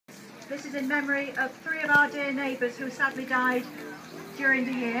This is in memory of 3 of our dear neighbours who sadly died during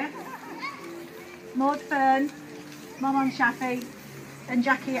the year. Maud Fern, Maman Shafi and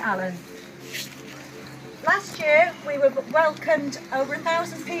Jackie Allen. Last year we were welcomed over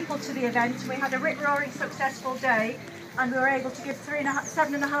 1,000 people to the event. We had a rip-roaring successful day and we were able to give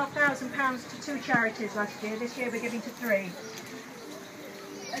 £7,500 to 2 charities last year. This year we're giving to 3.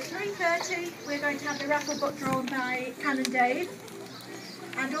 At 3:30 we're going to have the raffle book drawn by Canon Dave,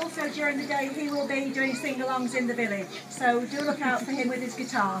 and also during the day he will be doing sing-alongs in the village, so do look out for him with his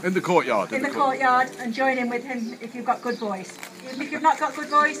guitar. In the courtyard? In the courtyard, and join in with him if you've got good voice. Even if you've not got good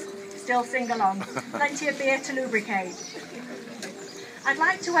voice, still sing along. Plenty of beer to lubricate. I'd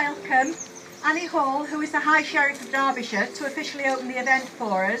like to welcome Annie Hall, who is the High Sheriff of Derbyshire, to officially open the event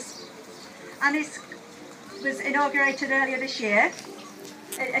for us. Annie was inaugurated earlier this year.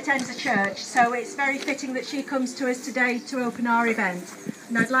 It attends a church, so it's very fitting that she comes to us today to open our event.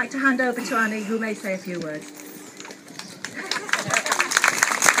 And I'd like to hand over to Annie, who may say a few words.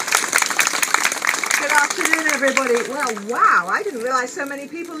 Good afternoon, everybody. Well, wow, I didn't realise so many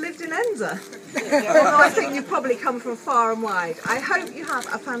people lived in Edensor. Although I think you've probably come from far and wide. I hope you have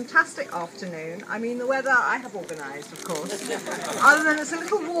a fantastic afternoon. I mean, the weather I have organised, of course. Other than it's a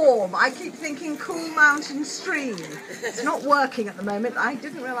little warm, I keep thinking cool mountain stream. It's not working at the moment. I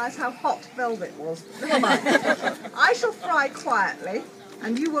didn't realise how hot velvet was. Never mind. I shall fry quietly,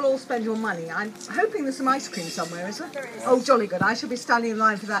 and you will all spend your money. I'm hoping there's some ice cream somewhere, is there? There is. Oh, jolly good. I shall be standing in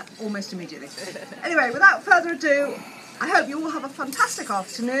line for that almost immediately. Anyway, without further ado, I hope you all have a fantastic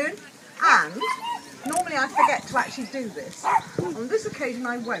afternoon. And normally I forget to actually do this. On this occasion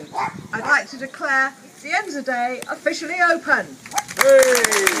I won't. I'd like to declare the Edensor Day officially open.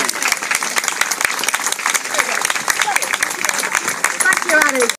 Thank you, Annie.